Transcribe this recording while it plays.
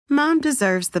Mom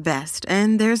deserves the best,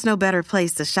 and there's no better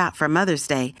place to shop for Mother's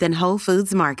Day than Whole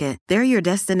Foods Market. They're your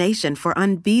destination for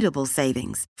unbeatable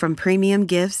savings, from premium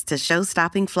gifts to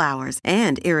show-stopping flowers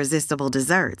and irresistible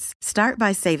desserts. Start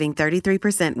by saving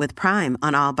 33% with Prime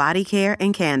on all body care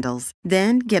and candles.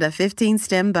 Then get a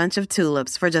 15-stem bunch of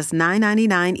tulips for just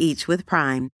 $9.99 each with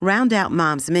Prime. Round out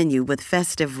Mom's menu with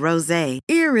festive rosé,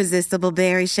 irresistible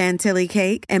berry chantilly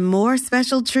cake, and more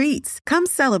special treats. Come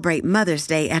celebrate Mother's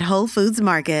Day at Whole Foods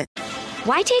Market.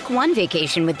 Why take one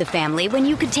vacation with the family when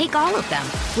you could take all of them?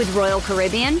 With Royal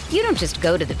Caribbean, you don't just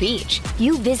go to the beach.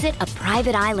 You visit a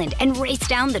private island and race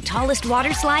down the tallest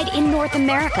water slide in North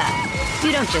America.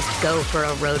 You don't just go for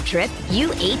a road trip. You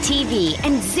ATV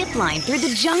and zip line through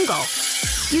the jungle.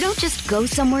 You don't just go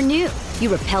somewhere new.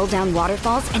 You rappel down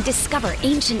waterfalls and discover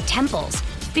ancient temples.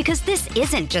 Because this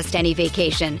isn't just any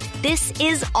vacation. This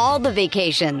is all the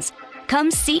vacations. Come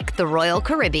seek the Royal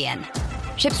Caribbean.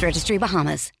 Ships Registry,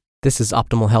 Bahamas. This is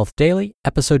Optimal Health Daily,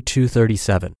 episode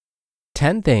 237.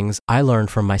 10 Things I Learned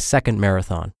from My Second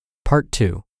Marathon, Part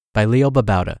 2, by Leo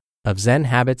Babauta of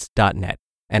ZenHabits.net.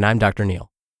 And I'm Dr. Neil.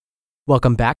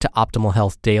 Welcome back to Optimal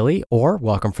Health Daily, or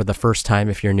welcome for the first time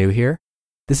if you're new here.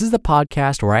 This is the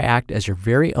podcast where I act as your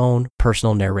very own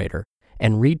personal narrator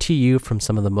and read to you from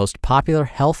some of the most popular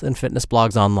health and fitness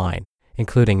blogs online,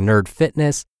 including Nerd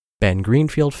Fitness, Ben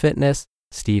Greenfield Fitness,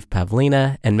 Steve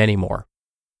Pavlina, and many more.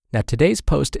 Now, today's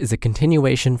post is a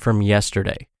continuation from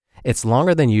yesterday. It's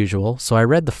longer than usual, so I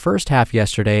read the first half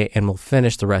yesterday and will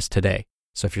finish the rest today.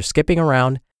 So if you're skipping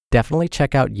around, definitely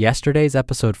check out yesterday's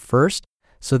episode first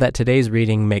so that today's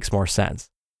reading makes more sense.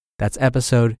 That's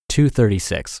episode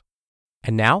 236.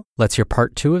 And now, let's hear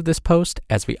part 2 of this post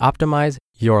as we optimize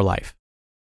your life.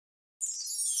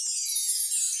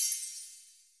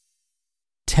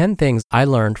 10 Things I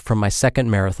Learned from My Second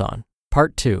Marathon,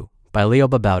 Part 2, by Leo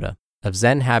Babauta of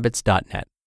ZenHabits.net.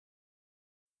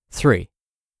 3.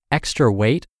 Extra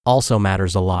weight also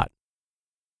matters a lot.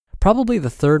 Probably the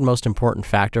third most important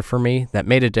factor for me that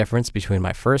made a difference between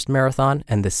my first marathon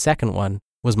and the second one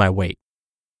was my weight.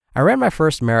 I ran my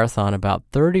first marathon about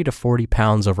 30 to 40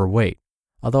 pounds overweight,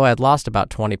 although I had lost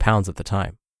about 20 pounds at the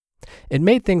time. It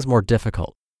made things more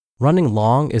difficult. Running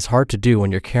long is hard to do when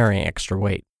you're carrying extra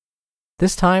weight.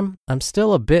 This time, I'm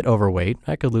still a bit overweight.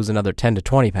 I could lose another 10 to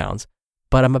 20 pounds,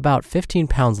 but I'm about 15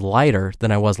 pounds lighter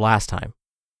than I was last time.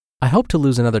 I hope to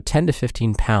lose another 10 to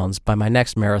 15 pounds by my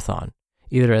next marathon,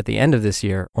 either at the end of this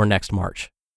year or next March.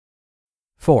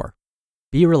 4.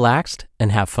 Be relaxed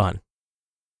and have fun.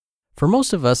 For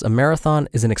most of us, a marathon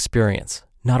is an experience,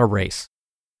 not a race.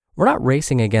 We're not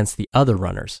racing against the other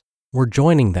runners. We're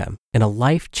joining them in a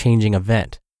life-changing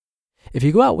event. If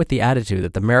you go out with the attitude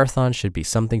that the marathon should be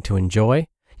something to enjoy,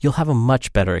 you'll have a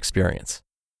much better experience.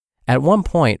 At one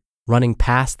point, running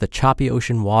past the choppy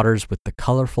ocean waters with the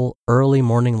colorful early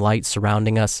morning light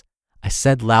surrounding us, I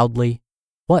said loudly,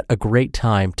 "What a great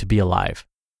time to be alive."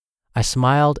 I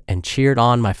smiled and cheered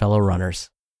on my fellow runners,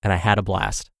 and I had a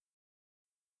blast.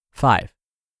 5.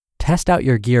 Test out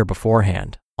your gear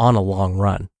beforehand on a long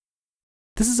run.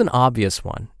 This is an obvious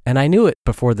one, and I knew it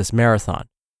before this marathon,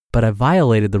 but I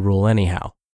violated the rule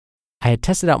anyhow. I had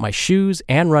tested out my shoes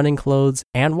and running clothes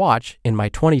and watch in my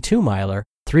 22-miler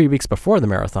 3 weeks before the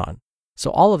marathon,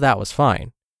 so all of that was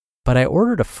fine. But I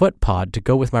ordered a foot pod to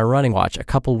go with my running watch a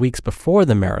couple weeks before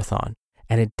the marathon,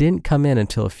 and it didn't come in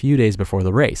until a few days before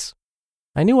the race.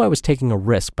 I knew I was taking a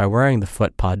risk by wearing the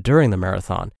foot pod during the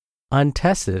marathon,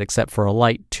 untested except for a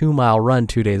light 2-mile run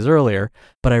 2 days earlier,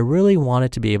 but I really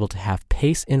wanted to be able to have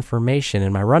pace information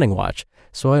in my running watch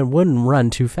so I wouldn't run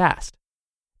too fast.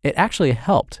 It actually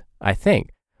helped, I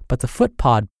think, but the foot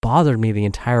pod bothered me the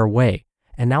entire way,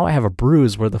 and now I have a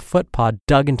bruise where the foot pod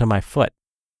dug into my foot.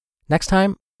 Next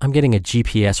time, I'm getting a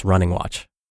GPS running watch.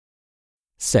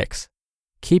 6.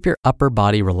 Keep your upper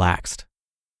body relaxed.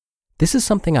 This is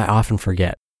something I often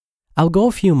forget. I'll go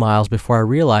a few miles before I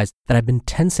realize that I've been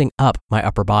tensing up my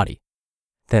upper body.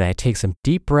 Then I take some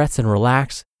deep breaths and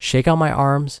relax, shake out my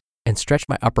arms, and stretch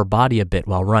my upper body a bit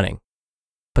while running.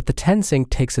 But the tensing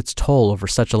takes its toll over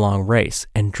such a long race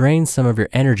and drains some of your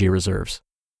energy reserves.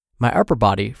 My upper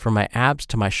body, from my abs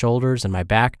to my shoulders and my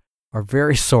back, are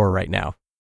very sore right now.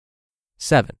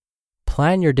 7.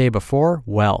 Plan your day before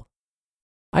well.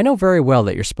 I know very well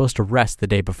that you're supposed to rest the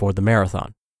day before the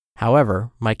marathon.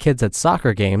 However, my kids had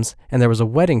soccer games and there was a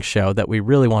wedding show that we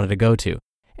really wanted to go to,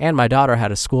 and my daughter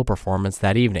had a school performance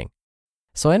that evening.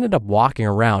 So I ended up walking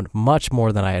around much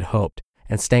more than I had hoped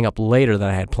and staying up later than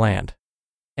I had planned.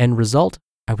 End result,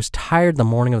 I was tired the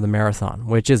morning of the marathon,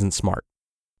 which isn't smart.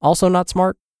 Also not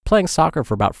smart, playing soccer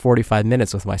for about 45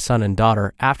 minutes with my son and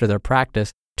daughter after their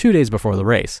practice 2 days before the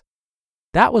race.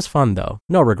 That was fun though,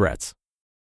 no regrets.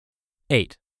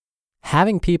 8.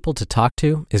 Having people to talk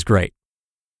to is great.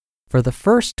 For the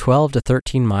first 12 to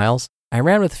 13 miles, I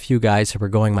ran with a few guys who were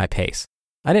going my pace.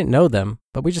 I didn't know them,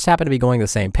 but we just happened to be going the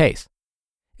same pace.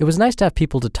 It was nice to have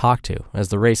people to talk to, as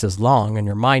the race is long and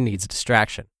your mind needs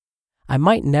distraction. I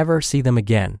might never see them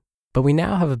again, but we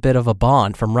now have a bit of a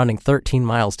bond from running 13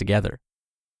 miles together.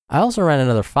 I also ran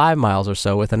another 5 miles or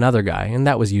so with another guy, and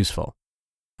that was useful.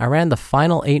 I ran the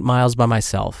final 8 miles by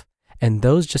myself, and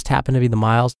those just happen to be the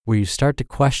miles where you start to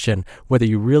question whether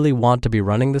you really want to be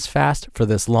running this fast for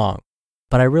this long.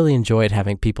 But I really enjoyed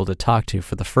having people to talk to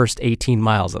for the first 18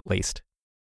 miles at least.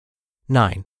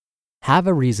 9. Have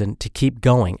a reason to keep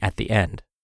going at the end.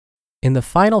 In the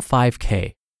final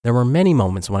 5K, there were many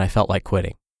moments when I felt like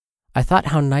quitting. I thought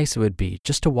how nice it would be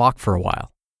just to walk for a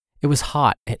while. It was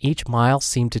hot and each mile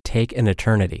seemed to take an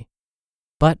eternity.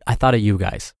 But I thought of you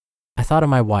guys. I thought of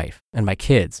my wife and my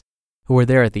kids, who were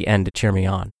there at the end to cheer me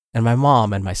on, and my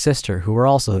mom and my sister who were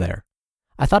also there.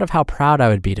 I thought of how proud I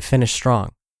would be to finish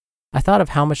strong. I thought of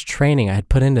how much training I had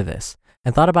put into this,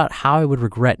 and thought about how I would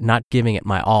regret not giving it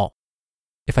my all.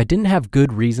 If I didn't have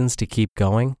good reasons to keep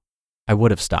going, I would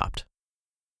have stopped.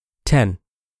 10.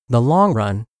 The long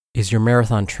run is your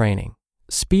marathon training.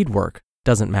 Speed work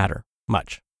doesn't matter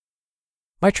much.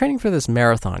 My training for this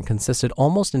marathon consisted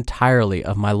almost entirely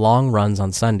of my long runs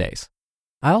on Sundays.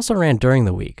 I also ran during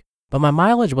the week, but my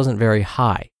mileage wasn't very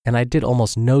high, and I did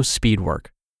almost no speed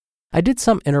work. I did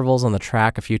some intervals on the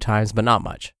track a few times, but not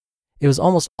much. It was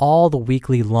almost all the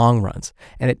weekly long runs,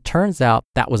 and it turns out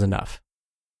that was enough.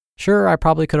 Sure, I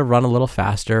probably could have run a little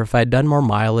faster if I had done more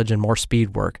mileage and more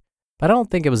speed work, but I don't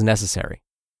think it was necessary.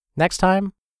 Next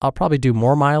time, I'll probably do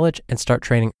more mileage and start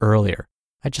training earlier.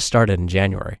 I just started in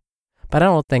January, but I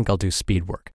don't think I'll do speed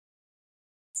work.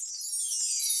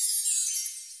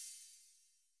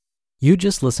 You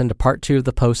just listened to part 2 of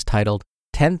the post titled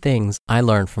 10 Things I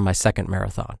Learned from My Second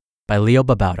Marathon by Leo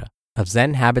Babauta of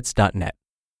ZenHabits.net.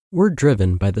 We're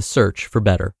driven by the search for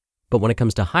better, but when it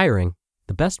comes to hiring,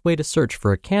 the best way to search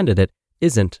for a candidate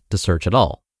isn't to search at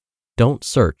all. Don't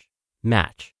search,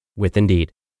 match with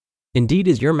Indeed. Indeed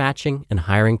is your matching and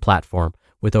hiring platform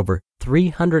with over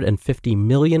 350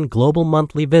 million global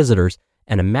monthly visitors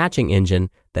and a matching engine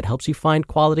that helps you find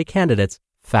quality candidates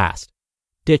fast.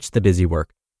 Ditch the busy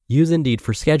work. Use Indeed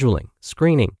for scheduling,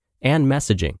 screening, and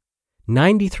messaging.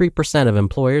 93% of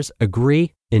employers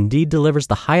agree Indeed delivers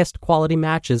the highest quality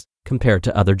matches compared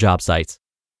to other job sites.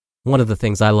 One of the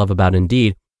things I love about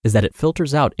Indeed is that it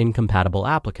filters out incompatible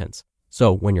applicants.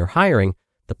 So when you're hiring,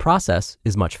 the process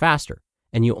is much faster,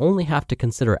 and you only have to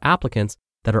consider applicants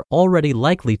that are already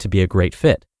likely to be a great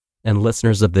fit. And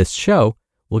listeners of this show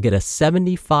will get a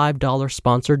 $75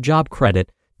 sponsored job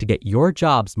credit to get your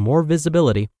jobs more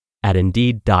visibility at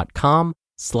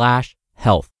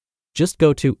Indeed.com/health. Just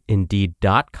go to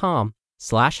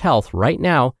Indeed.com/health right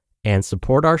now and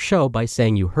support our show by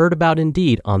saying you heard about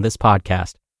Indeed on this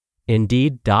podcast.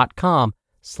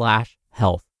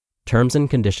 Indeed.com/health. Terms and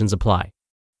conditions apply.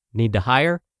 Need to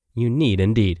hire? You need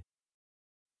Indeed.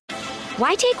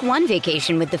 Why take one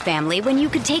vacation with the family when you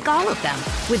could take all of them?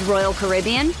 With Royal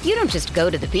Caribbean, you don't just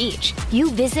go to the beach. You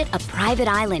visit a private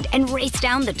island and race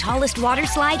down the tallest water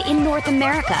slide in North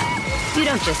America. You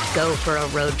don't just go for a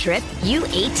road trip. You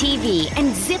ATV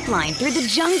and zip line through the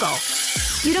jungle.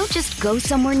 You don't just go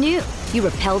somewhere new. You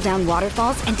rappel down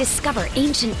waterfalls and discover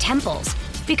ancient temples.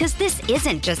 Because this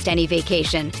isn't just any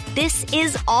vacation. This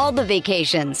is all the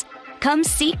vacations. Come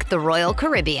seek the Royal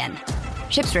Caribbean.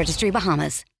 Ships Registry,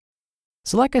 Bahamas.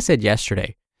 So like I said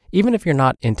yesterday, even if you're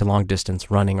not into long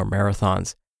distance running or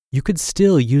marathons, you could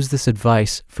still use this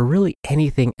advice for really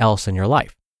anything else in your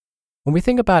life. When we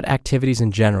think about activities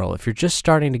in general, if you're just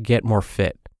starting to get more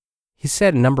fit, he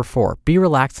said number 4, be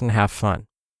relaxed and have fun.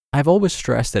 I've always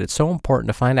stressed that it's so important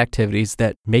to find activities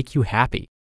that make you happy.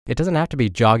 It doesn't have to be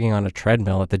jogging on a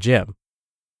treadmill at the gym.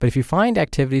 But if you find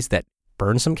activities that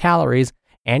burn some calories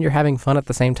and you're having fun at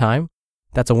the same time,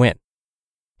 that's a win.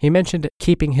 He mentioned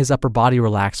keeping his upper body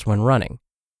relaxed when running.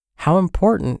 How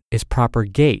important is proper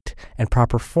gait and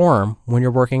proper form when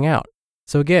you're working out?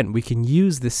 So again, we can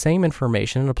use the same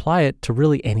information and apply it to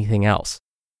really anything else.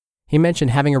 He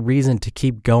mentioned having a reason to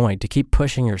keep going, to keep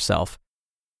pushing yourself.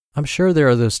 I'm sure there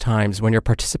are those times when you're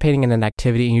participating in an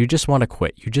activity and you just want to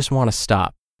quit, you just want to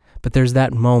stop. But there's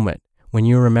that moment when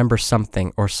you remember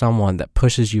something or someone that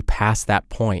pushes you past that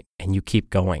point and you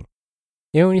keep going.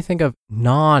 You know, when you think of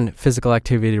non-physical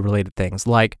activity related things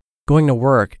like going to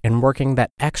work and working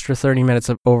that extra 30 minutes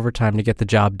of overtime to get the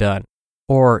job done,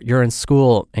 or you're in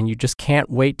school and you just can't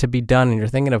wait to be done and you're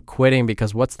thinking of quitting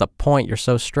because what's the point? You're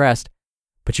so stressed.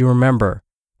 But you remember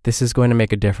this is going to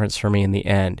make a difference for me in the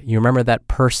end. You remember that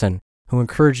person who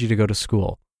encouraged you to go to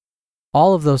school.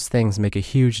 All of those things make a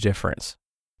huge difference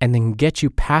and then get you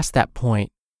past that point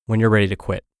when you're ready to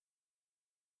quit.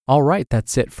 All right,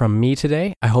 that's it from me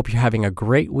today. I hope you're having a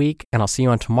great week, and I'll see you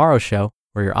on tomorrow's show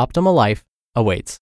where your optimal life awaits.